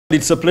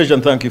It's a pleasure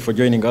and thank you for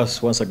joining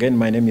us once again.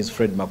 My name is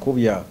Fred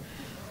Makubia,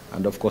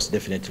 and of course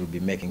definitely we'll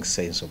be making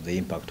sense of the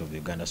impact of the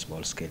Uganda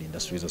Small Scale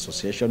Industries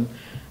Association.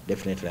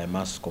 Definitely I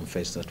must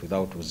confess that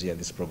without USSIA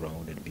this program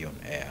wouldn't be on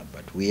air,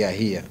 but we are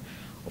here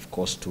of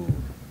course to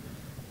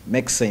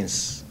make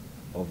sense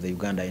of the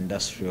Uganda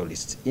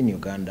industrialists in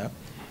Uganda.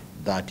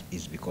 That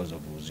is because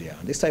of USSIA.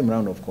 And this time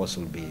around of course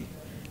we'll be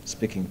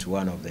speaking to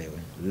one of the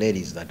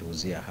ladies that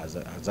USSIA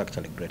has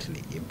actually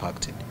greatly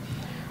impacted.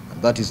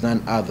 And that is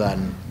none other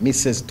than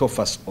Mrs.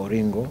 Tofas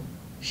Oringo.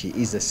 She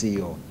is the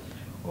CEO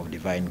of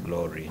Divine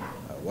Glory.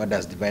 What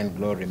does Divine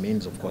Glory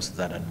means? Of course,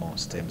 that and more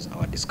stems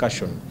our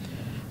discussion.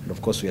 And of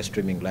course, we are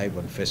streaming live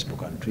on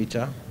Facebook and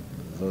Twitter.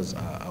 Those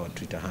are our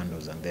Twitter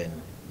handles. And then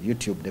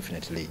YouTube,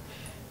 definitely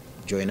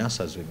join us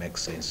as we make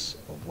sense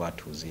of what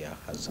USSIA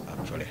has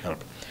actually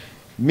helped.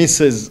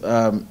 Mrs.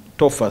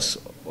 Tofas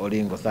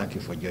Oringo, thank you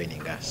for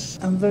joining us.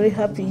 I'm very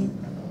happy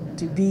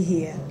to be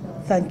here.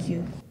 Thank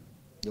you.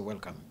 You're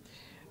welcome.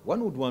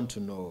 One would want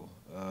to know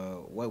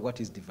what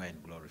is Divine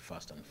Glory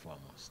first and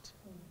foremost?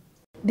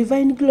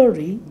 Divine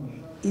Glory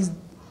is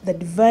the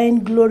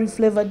Divine Glory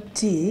flavored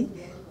tea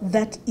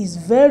that is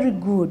very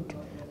good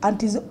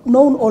and is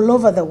known all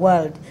over the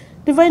world.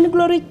 Divine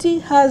Glory tea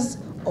has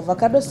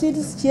avocado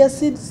seeds, chia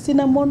seeds,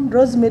 cinnamon,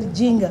 rosemary,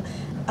 ginger,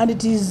 and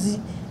it is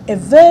a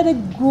very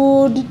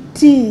good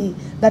tea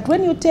that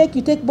when you take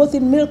both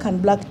in milk and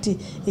black tea.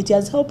 It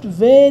has helped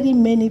very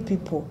many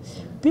people.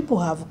 People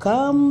have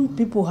come,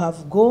 people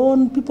have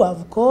gone, people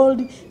have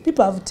called,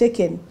 people have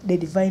taken the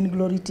Divine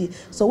Glory tea.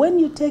 So when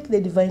you take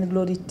the Divine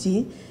Glory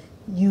tea,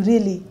 you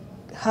really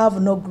have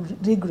no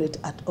regret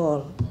at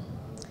all.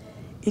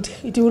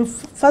 It will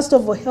first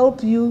of all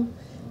help you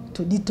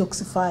to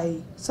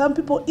detoxify. Some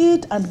people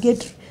eat and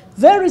get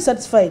very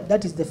satisfied.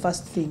 That is the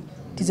first thing.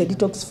 It is a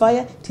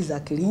detoxifier, it is a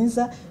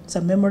cleanser, it's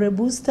a memory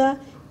booster.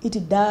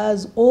 It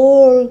does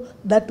all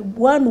that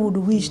one would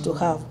wish to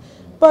have.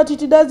 But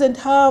it doesn't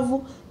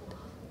have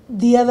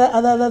the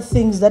other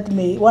things that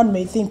one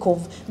may think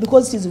of,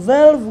 because it is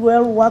very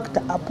well worked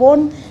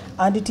upon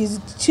and it is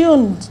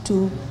tuned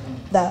to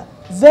the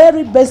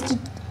very best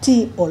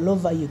tea all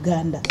over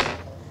Uganda,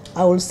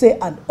 I will say,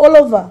 and all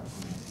over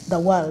the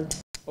world.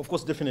 Of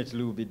course,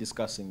 definitely we'll be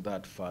discussing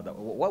that further.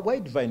 Why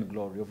Divine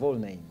Glory of all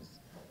names?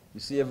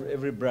 You see,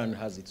 every brand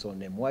has its own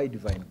name. Why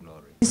Divine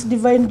Glory? This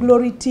Divine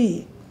Glory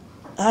tea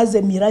has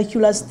a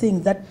miraculous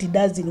thing that it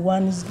does in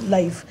one's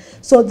life.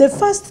 So the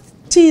first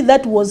tea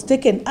that was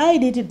taken, I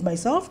did it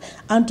myself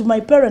and to my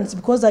parents,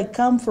 because I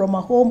come from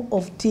a home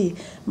of tea.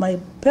 My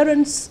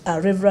parents are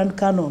Reverend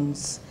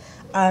Canons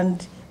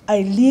and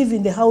I live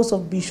in the house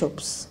of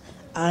bishops,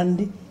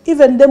 and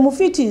even the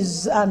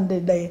Mufitis and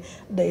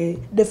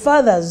the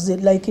fathers,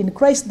 like in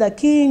Christ the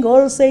King,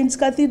 All Saints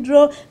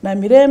Cathedral,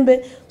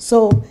 Namirembe,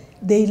 so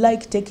they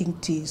like taking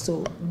tea.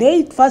 So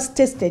they first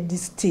tasted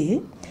this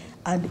tea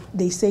and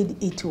they said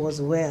it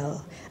was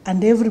well.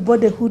 And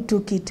everybody who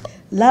took it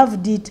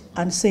loved it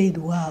and said,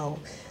 wow,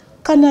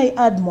 can I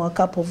add more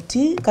cup of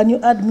tea? Can you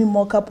add me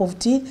more cup of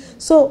tea?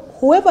 So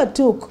whoever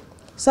took,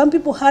 some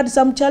people had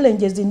some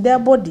challenges in their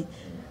body.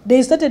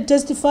 They started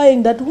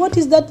testifying that, what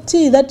is that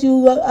tea that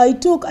I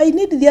took? I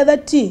need the other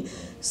tea.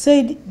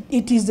 Said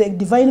it is a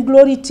Divine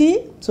Glory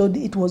tea. So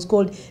it was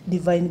called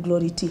Divine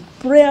Glory tea.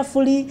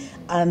 Prayerfully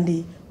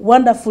and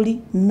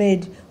wonderfully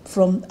made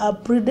from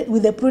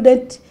with a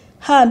prudent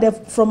hand,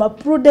 from a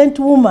prudent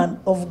woman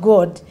of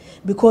God,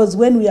 because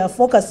when we are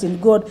focused in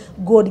God,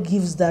 God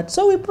gives that.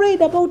 So we prayed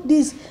about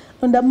this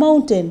on the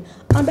mountain,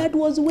 and that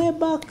was way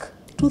back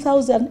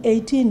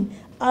 2018,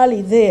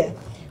 early there,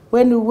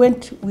 when we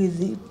went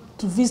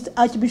to visit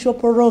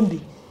Archbishop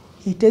Orombi.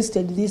 He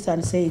tasted this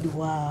and said,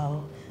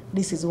 wow,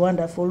 this is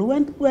wonderful.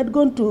 We had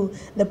gone to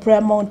the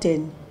prayer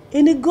mountain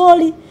in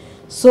Igoli.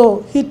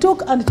 So he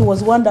took, and it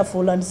was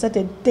wonderful, and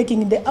started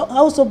taking in the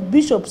house of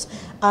bishops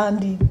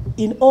and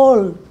in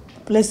all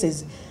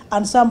places.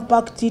 And some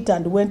packed it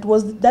and went.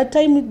 Was that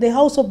time the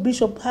house of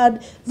bishop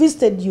had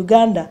visited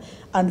Uganda,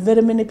 and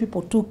very many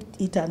people took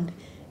it and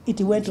it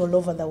went all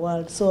over the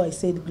world. So I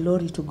said,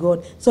 glory to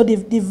God. So the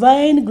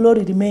Divine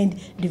Glory remained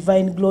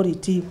Divine Glory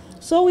tea.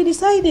 So we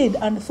decided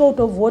and thought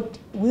of what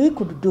we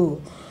could do.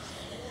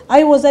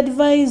 I was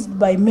advised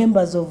by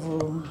members of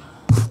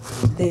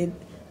the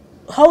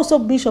House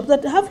of Bishops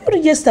that, have you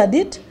registered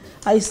it?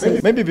 I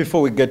said. Maybe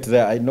before we get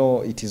there, I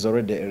know it is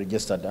already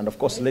registered. And of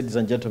course, ladies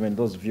and gentlemen,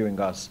 those viewing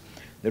us,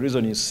 the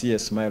reason you see a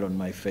smile on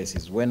my face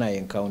is when I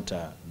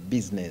encounter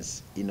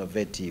business,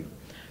 innovative,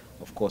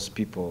 of course,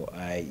 people,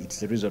 it's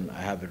the reason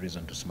I have a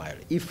reason to smile.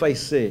 If I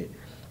say,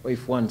 or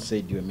if one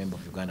said you're a member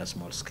of Uganda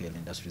Small Scale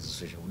Industries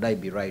Association, would I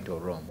be right or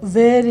wrong?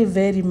 Very,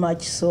 very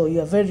much so.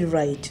 You are very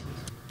right.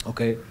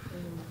 Okay.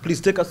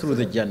 Please take us through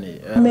the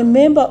journey. I'm a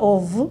member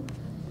of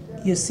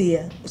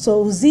USSIA.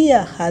 So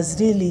USSIA has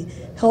really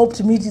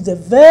helped me. It is a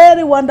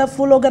very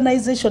wonderful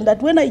organization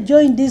that when I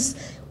joined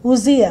this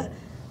USSIA,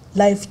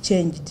 life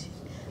changed.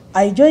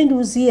 I joined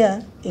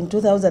USSIA in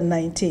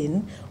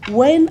 2019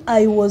 when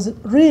I was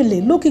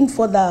really looking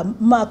for the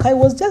mark. I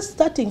was just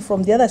starting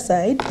from the other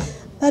side,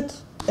 that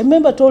a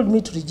member told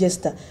me to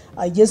register.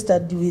 I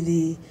registered with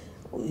the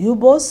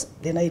UBOS,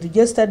 then I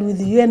registered with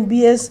the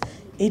UNBS.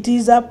 It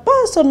is a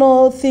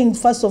personal thing.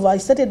 First of all, I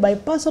started by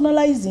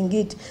personalizing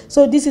it.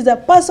 So this is a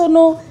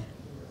personalized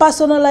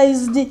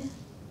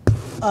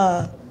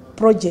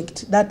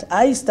project that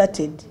I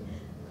started.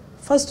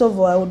 First of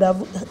all, I would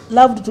have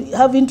loved to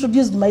have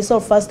introduced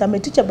myself first. I'm a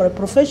teacher by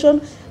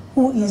profession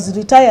who is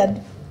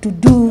retired to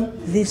do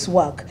this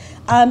work.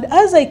 And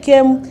as I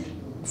came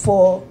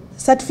for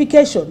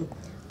certification,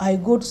 I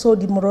got so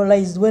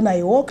demoralized when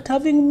I walked,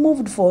 having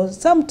moved for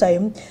some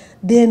time.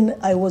 Then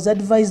I was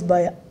advised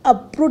by a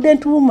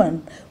prudent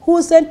woman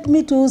who sent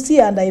me to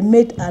USSIA, and I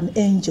met an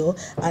angel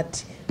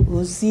at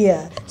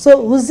USSIA.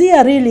 So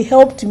USSIA really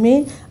helped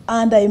me,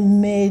 and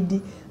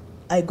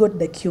I got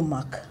the Q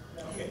mark.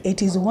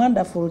 It is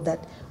wonderful that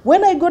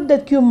when I got the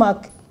Q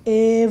mark,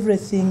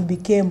 everything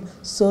became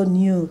so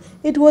new.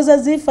 It was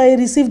as if I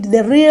received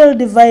the real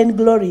divine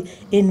glory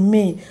in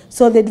me.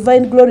 So the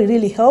divine glory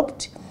really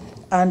helped,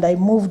 and I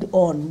moved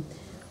on.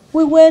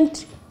 We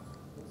went,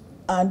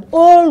 and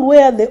all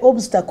where the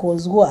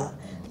obstacles were,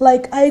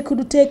 like I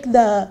could take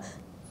the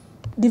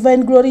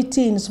divine glory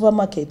tea in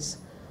supermarkets,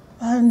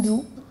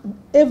 and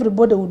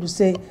everybody would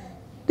say,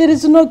 there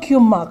is no Q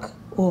mark.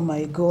 Oh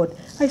my God.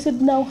 I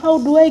said, now how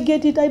do I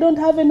get it? I don't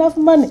have enough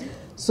money.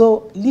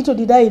 So little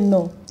did I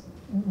know,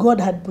 God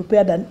had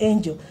prepared an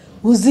angel.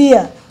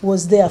 USSIA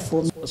was there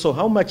for me. So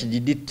how much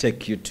did it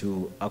take you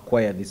to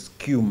acquire this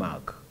Q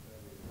mark?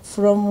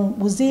 From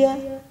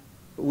USSIA?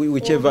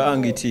 Whichever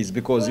angle it is,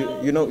 because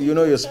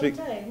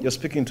you're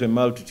speaking to a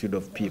multitude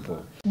of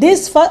people.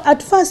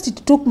 At first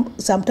it took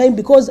some time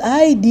because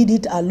I did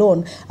it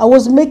alone. I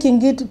was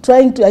making it,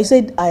 I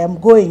said I am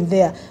going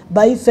there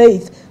by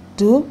faith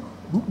to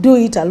do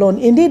it alone.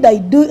 Indeed, I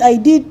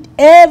did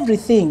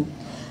everything.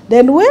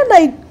 Then when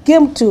I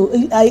came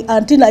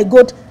until I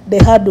got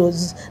the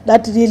hurdles,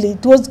 that really,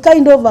 it was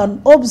kind of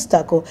an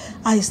obstacle.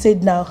 I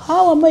said, now,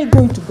 how am I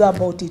going to go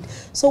about it?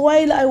 So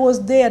while I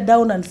was there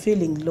down and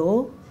feeling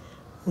low,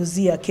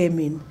 USSIA came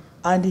in,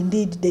 and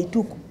indeed they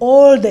took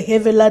all the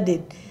heavy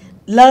luggage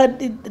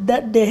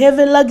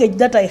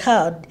that I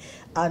had,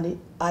 and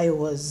I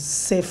was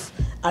safe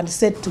and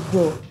set to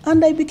go,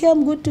 and I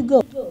became good to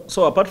go.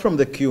 So apart from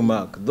the Q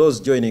mark, those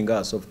joining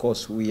us, of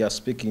course, we are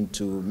speaking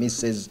to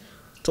Mrs.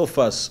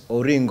 Tofas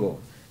Oringo.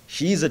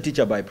 She is a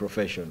teacher by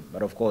profession,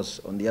 but of course,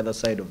 on the other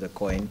side of the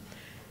coin,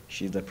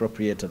 she's the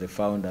proprietor, the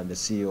founder, and the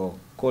CEO,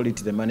 call it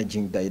the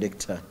managing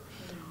director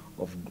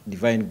of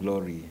Divine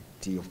Glory.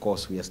 Of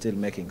course, we are still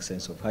making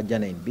sense of her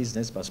journey in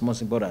business, but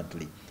most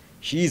importantly,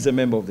 she is a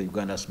member of the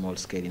Uganda Small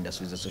Scale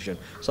Industries Association.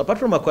 So apart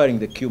from acquiring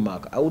the Q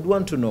mark, I would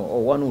want to know,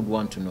 or one would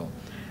want to know,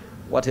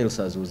 what else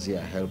has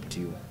USSIA helped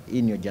you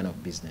in your journey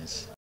of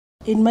business?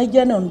 In my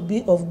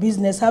journey of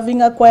business,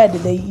 having acquired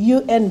the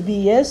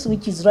UNBS,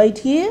 which is right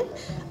here,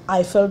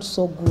 I felt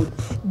so good.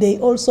 They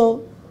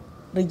also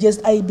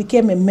I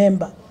became a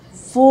member,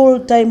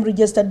 full-time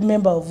registered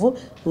member of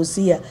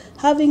USSIA.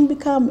 Having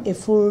become a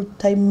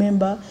full-time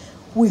member,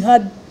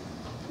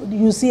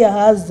 USSIA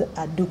has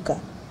a Duka.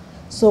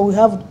 So we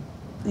have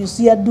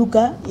USSIA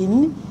Duka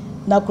in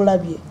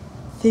Nakulabye.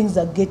 Things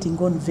are getting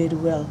on very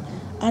well.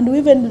 And we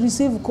even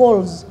receive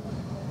calls.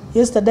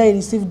 Yesterday I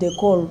received a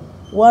call.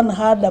 One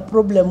had a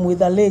problem with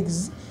her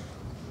legs.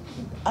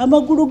 That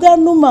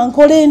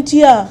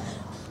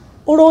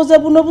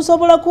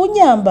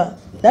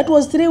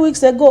was 3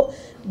 weeks ago.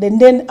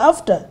 Then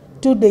after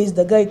 2 days,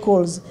 the guy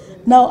calls.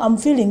 Now I'm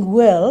feeling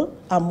well,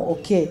 I'm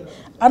okay.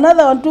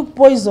 Another one took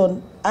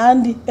poison,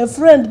 and a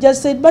friend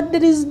just said, but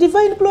there is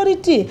Divine Glory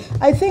tea.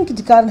 I think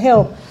it can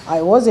help.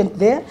 I wasn't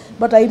there,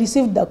 but I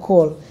received the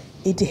call.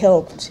 It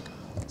helped.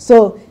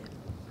 So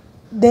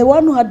the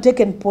one who had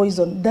taken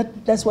poison,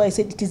 that's why I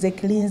said it is a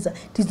cleanser,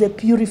 it is a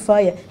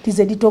purifier, it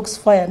is a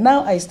detoxifier.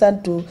 Now I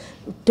stand to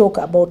talk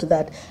about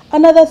that.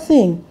 Another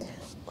thing,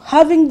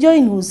 having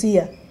joined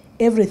USSIA,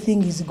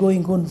 everything is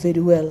going on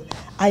very well.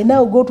 I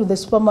now go to the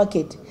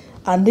supermarket,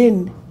 and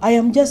then I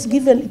am just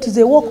given, it is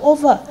a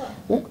walkover,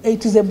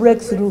 it is a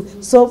breakthrough.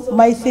 So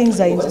my things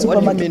are in the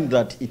supermarket. What do you mean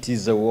that it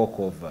is a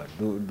walkover?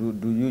 Do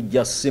you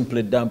just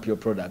simply dump your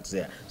products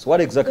there? So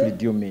what exactly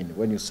do you mean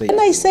when you say? When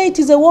I say it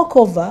is a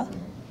walkover,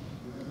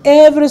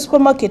 every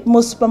supermarket,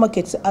 most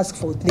supermarkets ask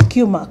for the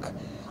Q mark.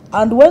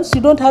 And once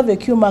you don't have a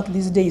Q mark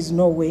these days,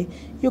 no way.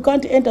 You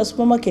can't enter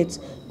supermarkets.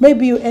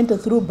 Maybe you enter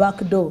through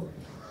back door.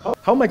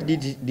 How much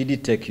did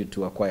it take you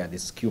to acquire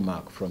this Q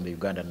mark from the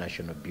Uganda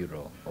National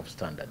Bureau of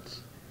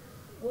Standards?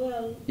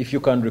 Well, if you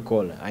can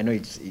recall, I know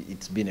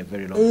it's been a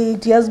very long time.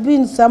 It has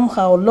been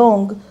somehow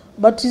long,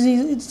 but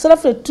it's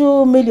roughly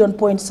 2 million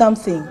point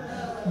something.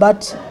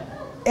 But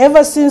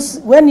ever since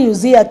when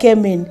USSIA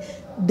came in,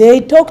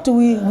 we talked,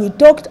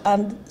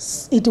 and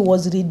it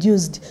was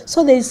reduced.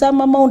 So there is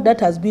some amount that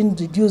has been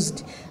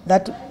reduced,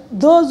 that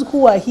those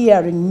who are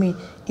hearing me,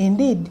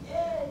 indeed,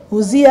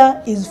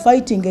 USSIA is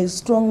fighting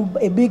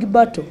a big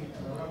battle.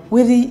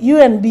 With the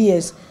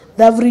UNBS,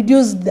 they have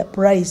reduced the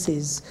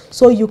prices,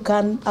 so you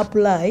can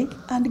apply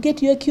and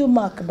get your Q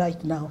mark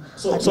right now.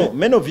 So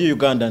many of you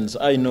Ugandans,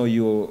 I know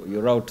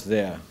you're out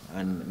there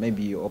and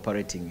maybe you're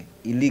operating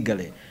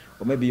illegally,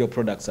 or maybe your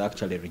products are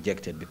actually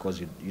rejected because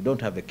you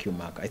don't have a Q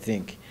mark, I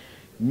think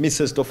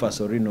Mrs. Tofa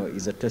Sorino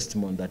is a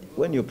testimony that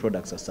when your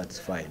products are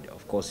satisfied,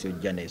 of course your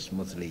journey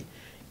smoothly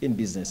in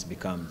business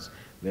becomes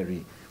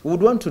very... We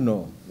would want to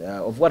know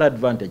of what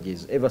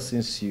advantages, ever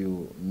since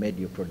you made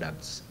your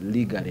products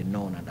legally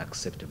known and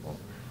acceptable,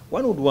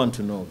 one would want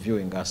to know,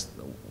 viewing us,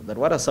 that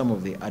what are some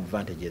of the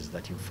advantages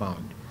that you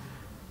found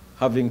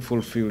having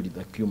fulfilled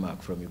the Q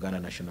mark from Uganda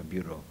National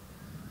Bureau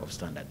of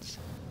Standards?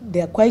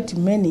 There are quite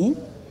many.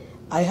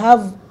 I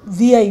have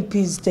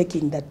VIPs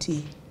taking the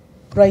tea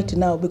right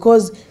now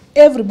because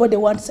everybody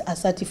wants a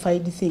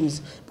certified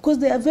things, because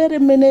there are very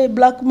many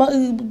black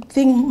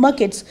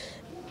markets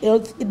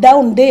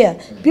down there.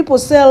 People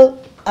sell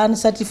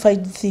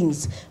uncertified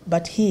things,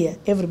 but here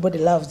everybody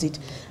loves it.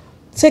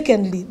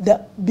 Secondly,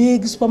 the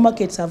big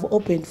supermarkets have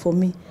opened for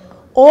me.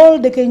 All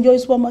the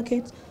Kenjoy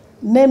supermarkets,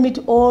 name it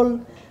all,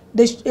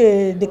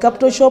 the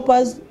capital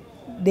shoppers,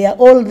 they are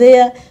all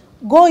there.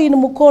 Go in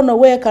Mukono,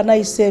 where can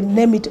I say,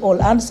 name it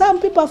all. And some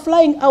people are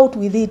flying out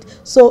with it,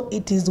 so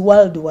it is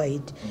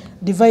worldwide.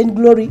 Divine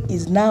Glory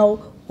is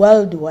now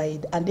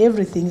worldwide, and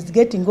everything is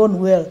getting on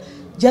well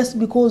just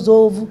because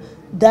of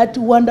that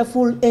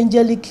wonderful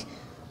angelic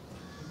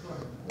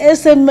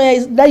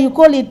SMEs, that you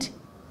call it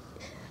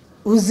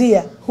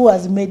USSIA, who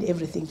has made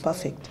everything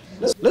perfect.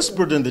 Let's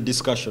broaden the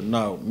discussion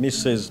now.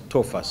 Mrs.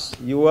 Tofas,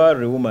 you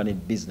are a woman in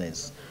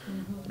business.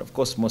 And of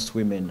course, most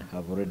women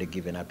have already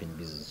given up in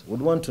business.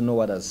 Would want to know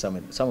what are some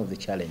of the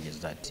challenges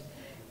that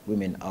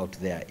women out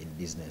there in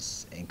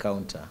business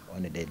encounter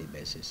on a daily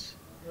basis.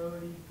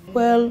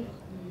 Well,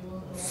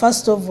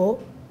 first of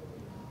all,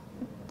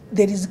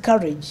 there is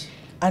courage,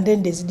 and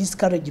then there's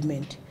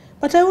discouragement.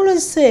 But I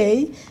always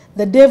say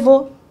the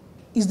devil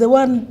is the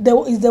one,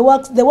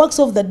 the works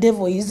of the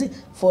devil is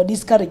for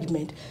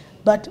discouragement.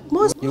 But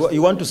most...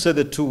 You want to say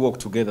the two work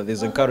together,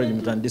 there's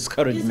encouragement and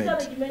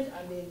discouragement.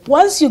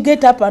 Once you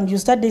get up and you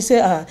start, they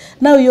say,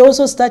 now you're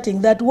also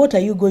starting that, what are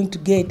you going to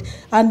get?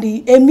 And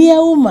a mere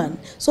woman.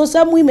 So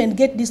some women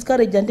get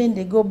discouraged and then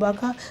they go back,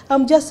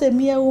 I'm just a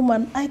mere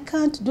woman, I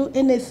can't do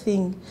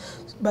anything.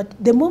 But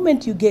the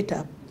moment you get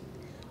up,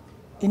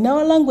 in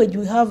our language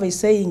we have a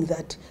saying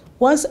that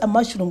once a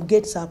mushroom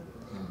gets up,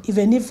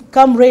 even if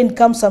come rain,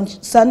 come some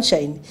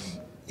sunshine,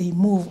 they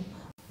move.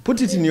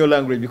 Put it in your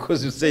language,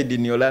 because you said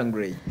in your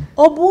language.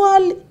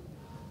 Obwal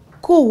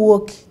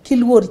kuwok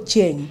kilwor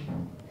cheng.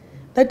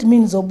 That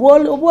means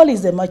obwal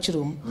is the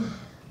mushroom.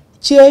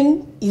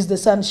 Cheng is the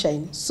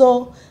sunshine.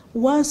 So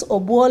once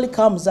obwal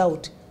comes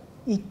out,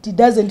 it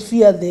doesn't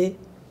fear the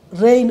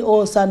rain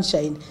or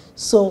sunshine.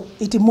 So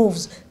it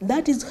moves.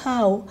 That is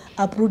how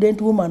a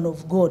prudent woman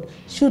of God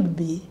should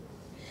be.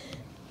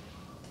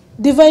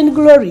 Divine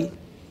Glory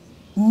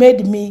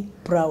made me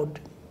proud.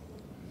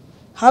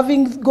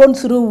 Having gone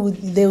through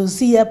with the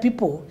USSIA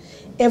people,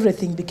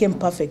 everything became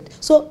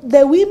perfect. So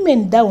the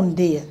women down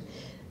there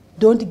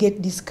don't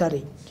get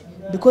discouraged,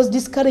 because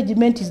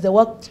discouragement is the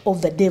work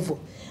of the devil.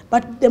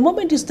 But the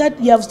moment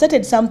you have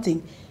started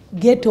something,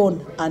 get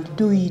on and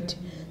do it.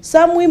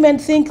 Some women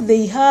think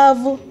they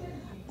have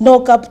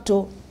no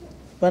capital,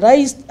 but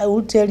I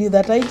will tell you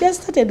that I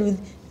just started with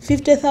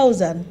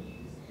 50,000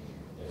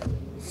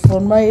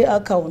 from my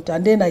account,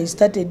 and then I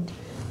started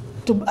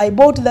I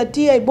bought the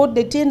tea, I bought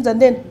the tins,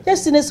 and then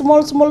just in a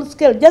small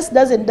scale, just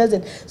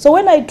doesn't. So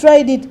when I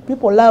tried it,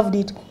 people loved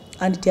it,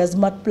 and it has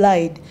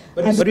multiplied.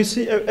 But you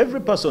see,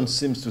 every person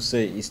seems to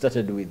say he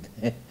started with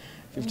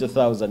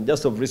 50,000.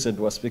 Just of recent,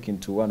 was speaking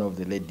to one of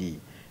the lady,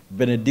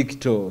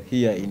 Benedicto,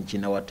 here in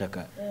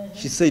Chinawataka.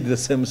 She said the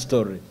same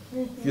story.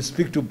 If you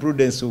speak to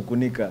Prudence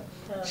Ukunika,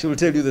 she will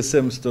tell you the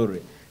same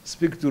story.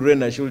 Speak to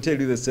Rena, she will tell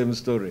you the same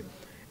story.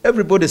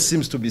 Everybody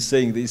seems to be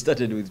saying they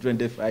started with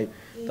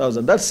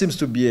 25,000. That seems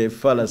to be a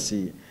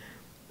fallacy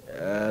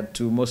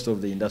to most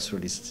of the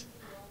industrialists.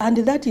 And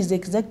that is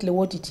exactly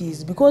what it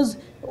is, because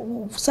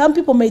some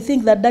people may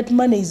think that that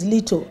money is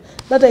little,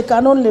 that I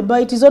can only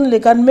buy,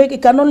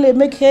 it can only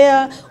make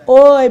hair,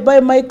 or I buy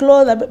my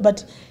clothes.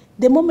 But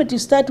the moment you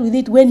start with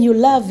it, when you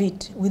love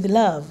it with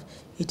love,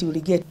 it will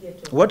get.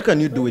 What can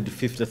you do with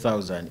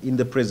 50,000 in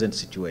the present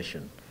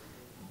situation?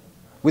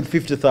 With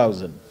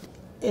 50,000?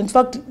 In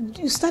fact,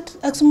 you start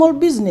a small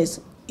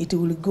business, it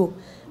will go.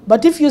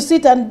 But if you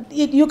sit and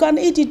eat, you can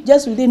eat it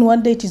just within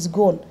one day, it is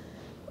gone.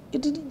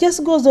 It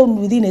just goes on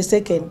within a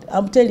second,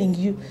 I'm telling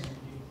you.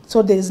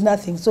 So there is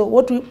nothing. So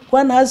what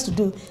one has to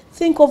do,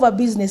 think of a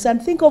business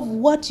and think of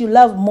what you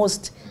love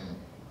most.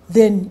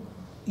 Then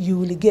you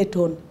will get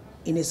on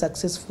in a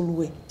successful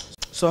way.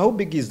 So how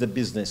big is the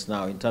business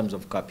now in terms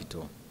of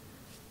capital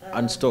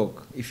and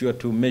stock, if you are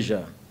to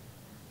measure?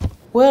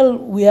 Well,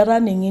 we are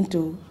running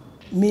into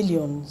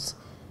millions,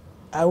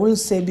 I will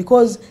say,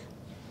 because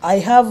I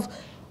have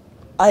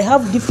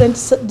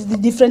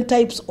different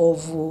types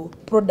of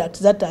products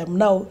that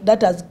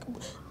has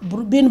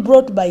been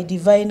brought by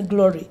Divine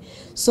Glory.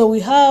 So we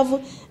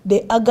have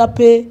the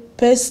agape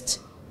paste.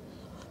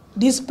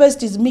 This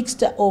paste is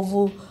mixture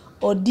of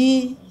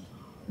OD,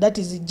 that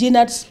is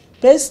Ginat's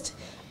paste,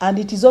 and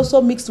it is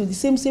also mixed with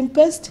sim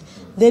paste.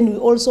 Then we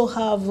also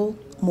have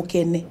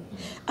mukene.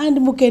 And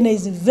mukene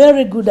is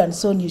very good and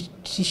so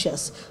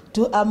nutritious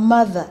to a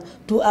mother,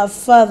 to a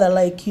father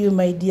like you,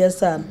 my dear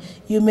son.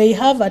 You may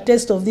have a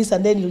taste of this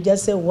and then you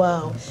just say,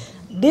 wow,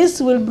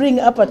 this will bring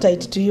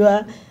appetite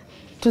to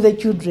the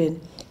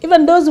children.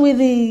 Even those with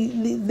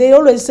they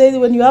always say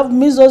when you have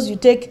measles, you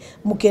take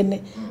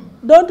mukene.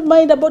 Don't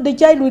mind about the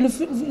child will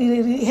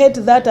hate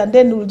that and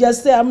then will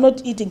just say, I'm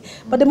not eating.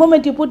 But the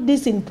moment you put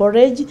this in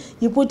porridge,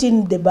 you put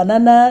in the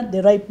banana,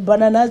 the ripe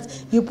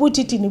bananas, you put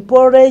it in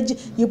porridge,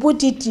 you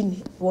put it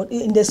in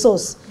the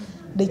sauce,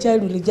 the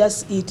child will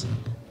just eat.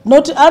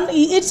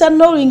 It's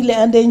unknowingly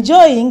and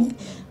enjoying,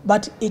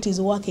 but it is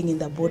working in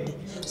the body.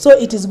 So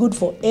it is good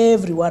for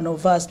every one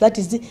of us. That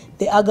is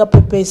the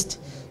agape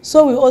paste.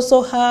 So we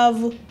also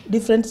have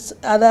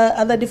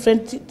other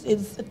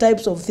different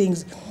types of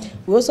things.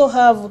 We also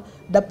have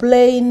the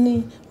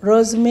plain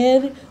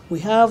rosemary.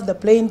 We have the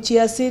plain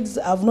chia seeds.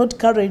 I've not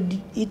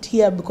carried it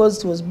here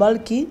because it was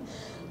bulky.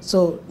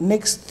 So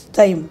next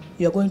time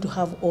you're going to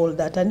have all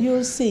that and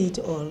you'll see it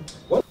all.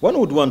 One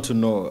would want to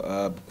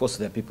know, because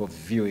there are people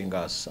viewing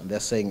us and they're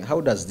saying, how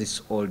does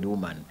this old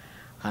woman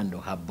handle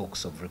her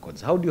books of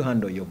records? How do you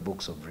handle your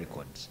books of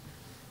records?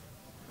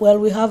 Well,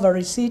 we have a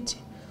receipt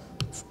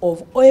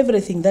of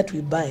everything that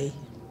we buy.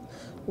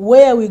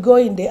 Where we go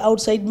in the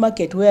outside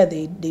market where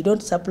they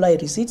don't supply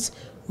receipts,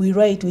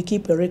 we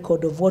keep a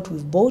record of what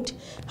we've bought,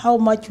 how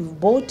much we've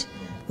bought,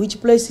 which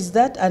place is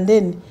that, and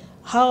then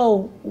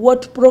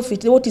what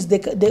profit, what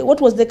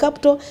was the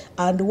capital,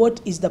 and what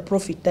is the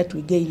profit that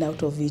we gain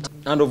out of it.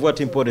 And of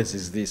what importance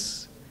is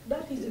this?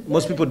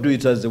 Most people do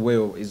it as a way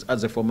of,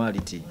 as a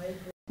formality.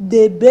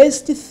 The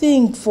best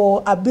thing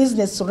for a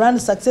business to run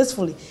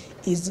successfully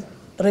is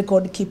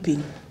record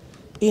keeping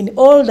in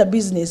all the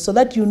business, so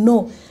that you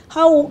know,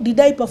 how did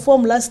I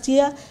perform last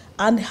year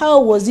and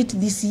how was it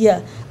this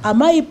year?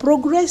 Am I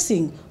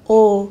progressing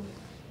or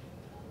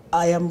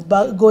I am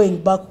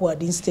going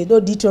backward instead or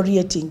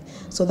deteriorating?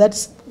 So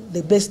that's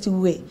the best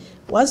way.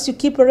 Once you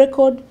keep a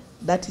record,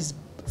 that is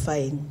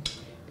fine.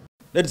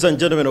 Ladies and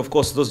gentlemen, of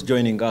course, those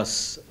joining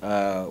us,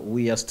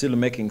 we are still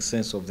making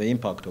sense of the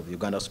impact of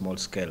Uganda Small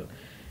Scale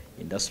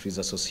Industries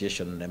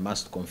Association, and I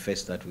must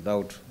confess that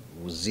without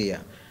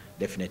USSIA,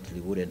 definitely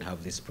wouldn't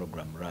have this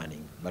program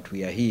running. But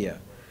we are here.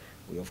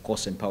 We are, of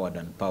course, empowered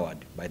and powered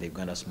by the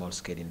Uganda Small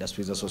Scale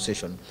Industries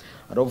Association.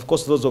 And of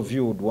course, those of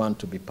you who would want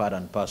to be part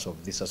and parcel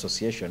of this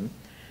association,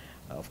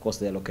 of course,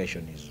 their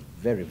location is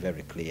very,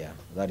 very clear.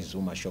 That is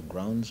Zuma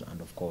Showgrounds,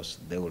 and of course,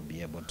 they will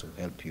be able to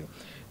help you.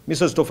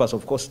 Mrs. Tophas,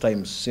 of course,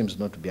 time seems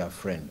not to be our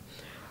friend.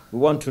 We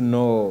want to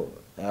know,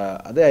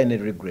 are there any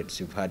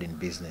regrets you've had in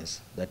business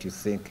that you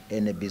think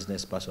any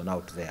business person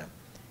out there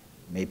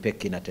may pay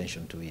keen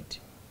attention to it?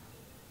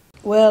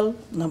 Well,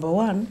 number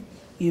one,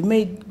 you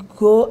may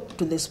go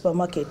to the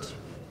supermarket.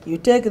 You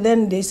take,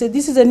 then they say,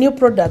 this is a new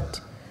product.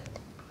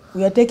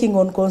 We are taking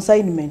on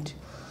consignment.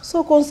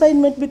 So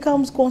consignment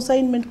becomes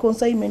consignment.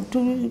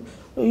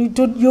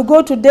 You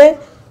go today,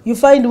 you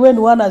find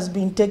when one has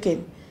been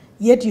taken,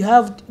 yet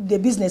the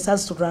business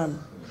has to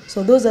run.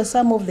 So those are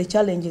some of the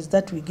challenges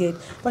that we get.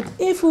 But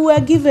if we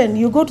were given,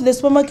 you go to the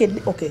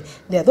supermarket, okay,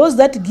 there are those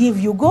that give,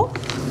 you go,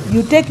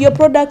 you take your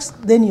products,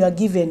 then you are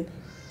given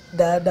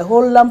the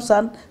whole lump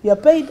sum, you are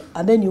paid,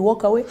 and then you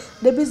walk away.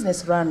 The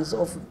business runs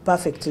off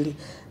perfectly.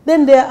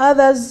 Then there are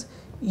others,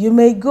 you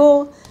may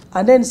go,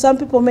 and then some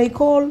people may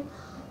call,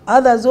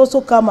 others also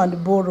come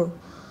and borrow,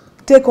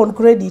 take on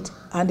credit,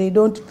 and they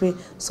don't pay.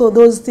 So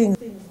those things.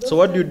 So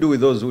what do you do with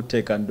those who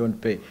take and don't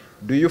pay?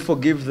 Do you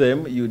forgive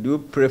them? You do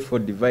pray for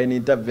divine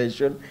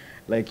intervention,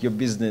 like your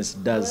business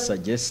does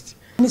suggest?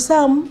 In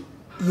some,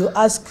 you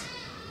ask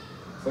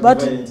for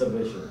divine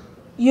intervention.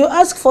 You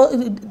ask for,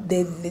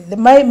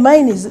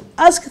 mine is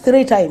ask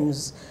 3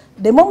 times.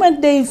 The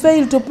moment they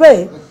fail to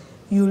pay,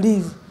 you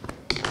leave.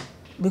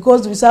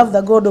 Because we serve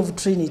the God of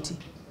Trinity.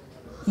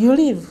 You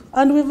leave.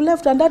 And we've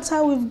left, and that's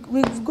how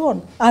we've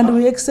gone. And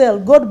we excel.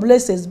 God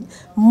blesses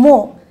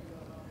more.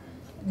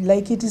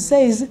 Like it is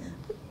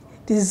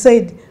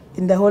said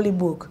in the Holy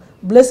Book,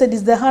 blessed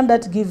is the hand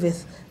that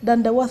giveth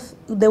than the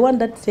one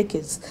that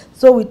taketh.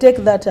 So we take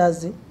that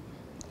as...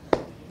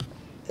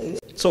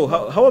 So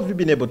how have you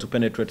been able to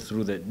penetrate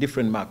through the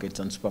different markets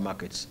and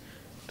supermarkets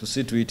to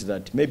see to it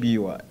that maybe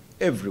you are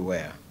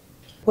everywhere?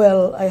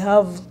 Well, I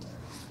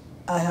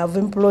have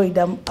employed,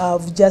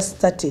 I've just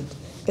started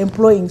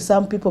employing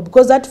some people,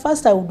 because at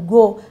first I would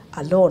go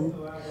alone.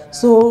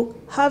 So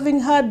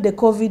having had the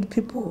COVID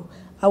people,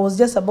 I was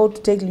just about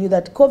to tell you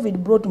that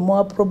COVID brought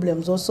more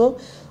problems also.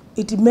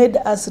 It made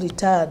us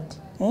retired.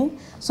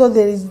 So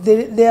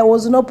there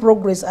was no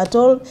progress at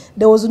all.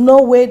 There was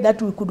no way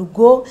that we could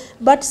go.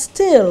 But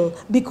still,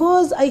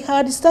 because I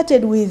had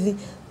started with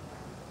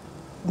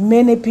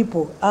many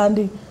people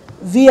and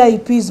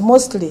VIPs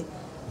mostly,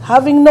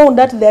 having known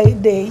that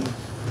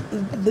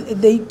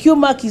the Q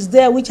mark is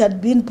there, which had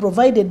been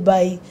provided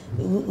by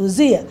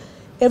USSIA,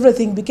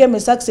 everything became a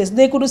success.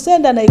 They could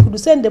send and I could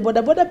send the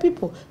border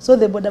people. So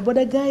the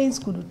border guys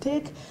could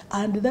take,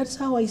 and that's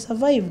how I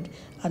survived.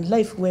 And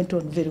life went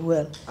on very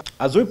well.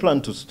 As we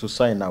plan to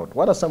sign out,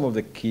 what are some of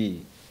the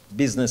key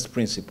business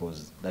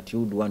principles that you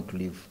would want to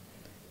leave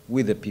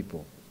with the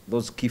people?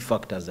 Those key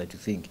factors that you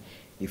think,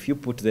 if you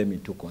put them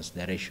into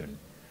consideration,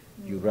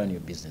 you run your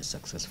business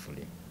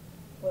successfully.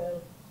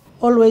 Well,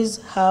 always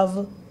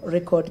have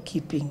record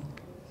keeping.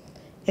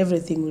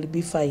 Everything will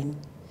be fine.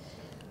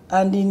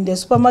 And in the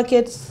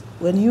supermarkets,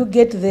 when you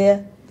get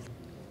there,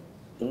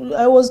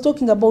 I was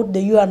talking about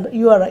the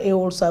URA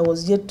also. I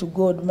was yet to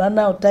go.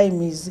 Now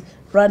time is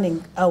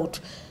running out.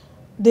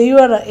 The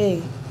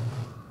URA.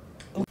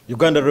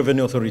 Uganda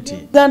Revenue Authority.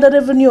 Uganda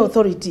Revenue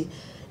Authority.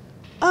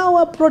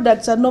 Our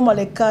products are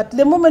normally cut.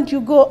 The moment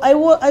you go,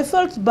 I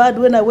felt bad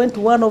when I went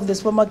to one of the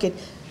supermarket.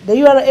 The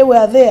URA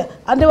were there,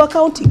 and they were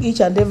counting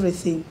each and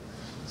everything.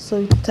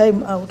 So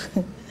time out.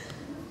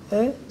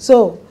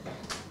 So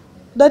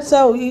that's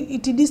how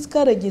it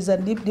discourages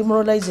and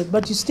demoralizes,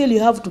 but you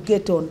have to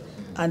get on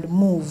and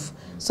move.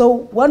 So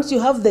once you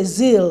have the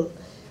zeal,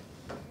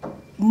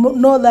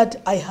 know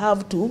that I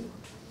have to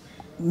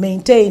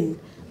maintain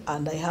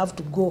and I have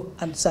to go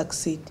and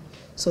succeed.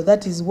 So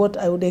that is what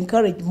I would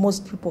encourage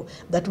most people,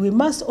 that we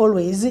must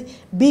always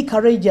be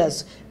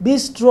courageous, be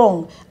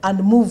strong,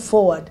 and move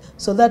forward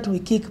so that we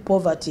kick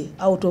poverty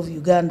out of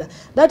Uganda.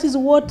 That is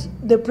what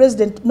the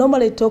president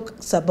normally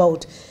talks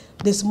about,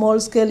 the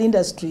small-scale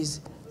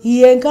industries.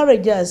 He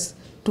encourages us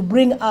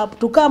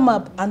to come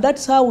up, and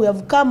that's how we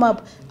have come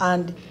up.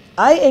 And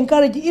I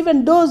encourage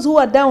even those who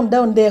are down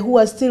there, who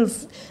are still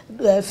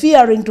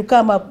fearing to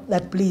come up,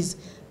 that please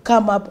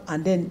come up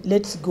and then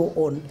let's go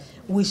on.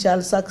 We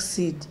shall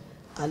succeed.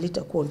 A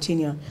little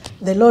continue.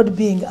 The Lord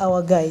being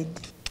our guide.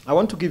 I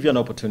want to give you an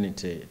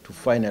opportunity to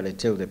finally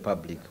tell the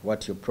public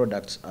what your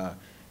products are,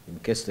 in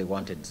case they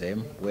wanted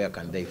them, where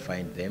can they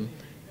find them,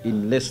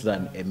 in less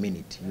than a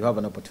minute. You have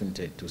an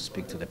opportunity to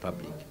speak to the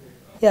public.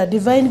 Yeah,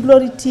 Divine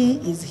Glory Tea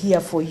is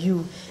here for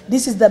you.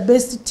 This is the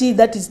best tea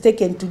that is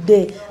taken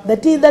today. The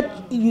tea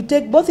that you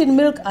take both in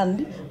milk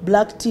and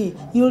black tea.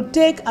 You'll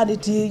take and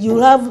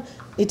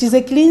it is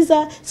a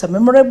cleanser, it's a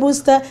memory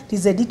booster, it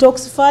is a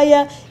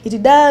detoxifier,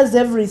 it does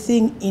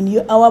everything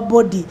in our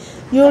body.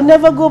 You'll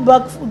never go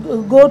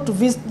to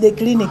visit the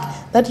clinic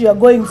that you are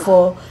going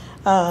for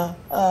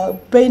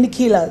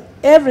painkiller.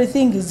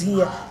 Everything is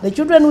here. The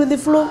children with the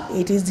flu,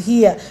 it is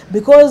here,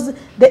 because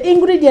the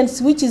ingredients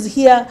which is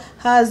here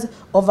has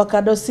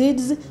avocado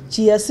seeds,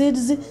 chia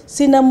seeds,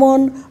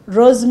 cinnamon,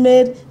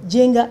 rosemary,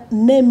 ginger,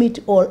 name it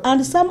all,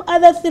 and some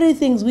other 3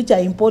 things which are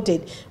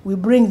imported. We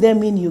bring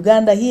them in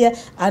Uganda here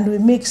and we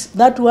mix.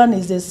 That one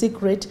is a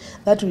secret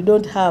that we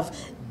don't have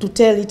to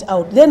tell it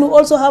out. Then we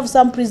also have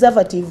some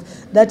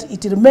preservative that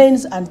it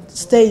remains and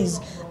stays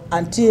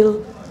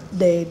until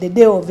the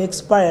day of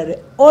expiry.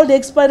 All the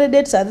expiry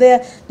dates are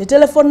there, the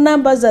telephone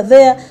numbers are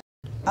there,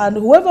 and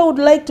whoever would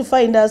like to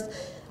find us,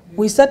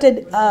 we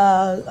started,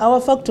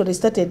 our factory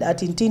started at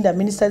Intinda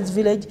Minister's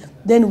Village,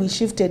 then we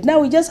shifted.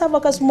 Now we just have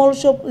like a small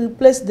shop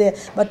place there,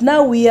 but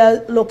now we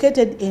are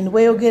located in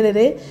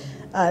Weyogerere,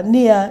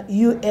 near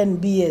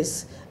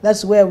UNBS.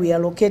 That's where we are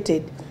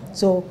located.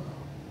 So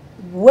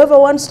whoever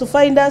wants to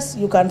find us,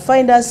 you can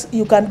find us,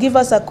 you can give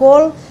us a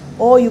call,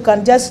 or you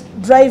can just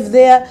drive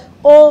there,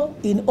 or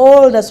in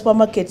all the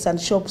supermarkets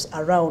and shops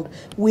around.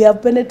 We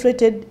have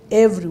penetrated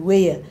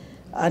everywhere,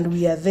 and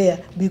we are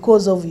there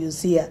because of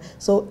USSIA.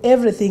 So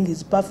everything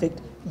is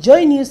perfect.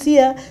 Join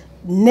USSIA,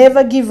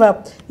 never give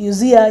up.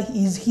 USSIA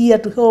is here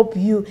to help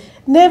you.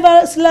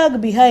 Never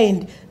slag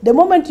behind. The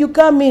moment you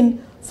come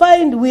in,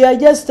 find we are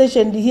just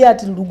stationed here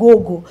at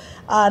Lugogo.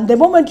 And the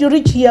moment you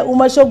reach here,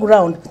 Umasho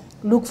ground,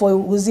 look for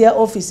USSIA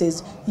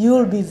offices.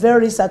 You'll be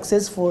very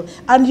successful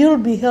and you'll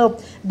be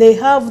helped. They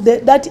have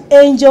that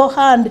angel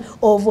hand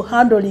of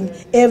handling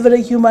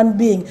every human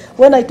being.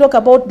 When I talk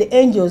about the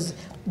angels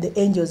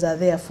are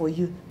there for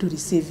you to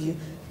receive you.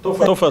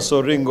 Tofa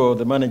Soringo,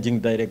 the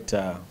Managing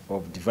Director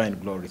of Divine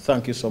Glory,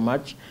 thank you so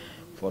much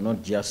for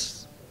not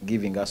just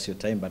giving us your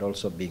time, but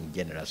also being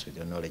generous with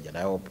your knowledge. And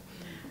I hope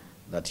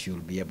that you'll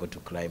be able to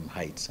climb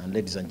heights. And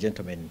ladies and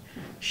gentlemen,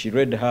 she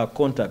read her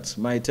contacts.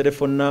 My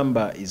telephone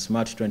number is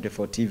Smart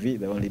 24 TV,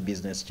 the only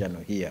business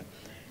channel here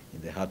in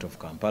the heart of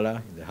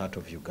Kampala, in the heart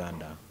of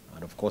Uganda.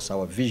 And of course,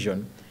 our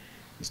vision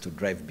is to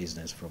drive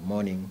business from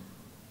morning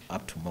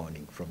up to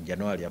morning, from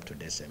January up to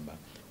December.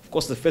 Of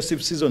course, the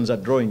festive seasons are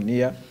drawing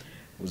near.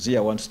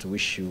 USSIA wants to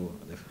wish you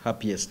the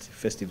happiest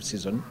festive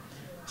season.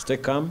 Stay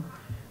calm.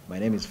 My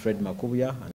name is Fred Makubya.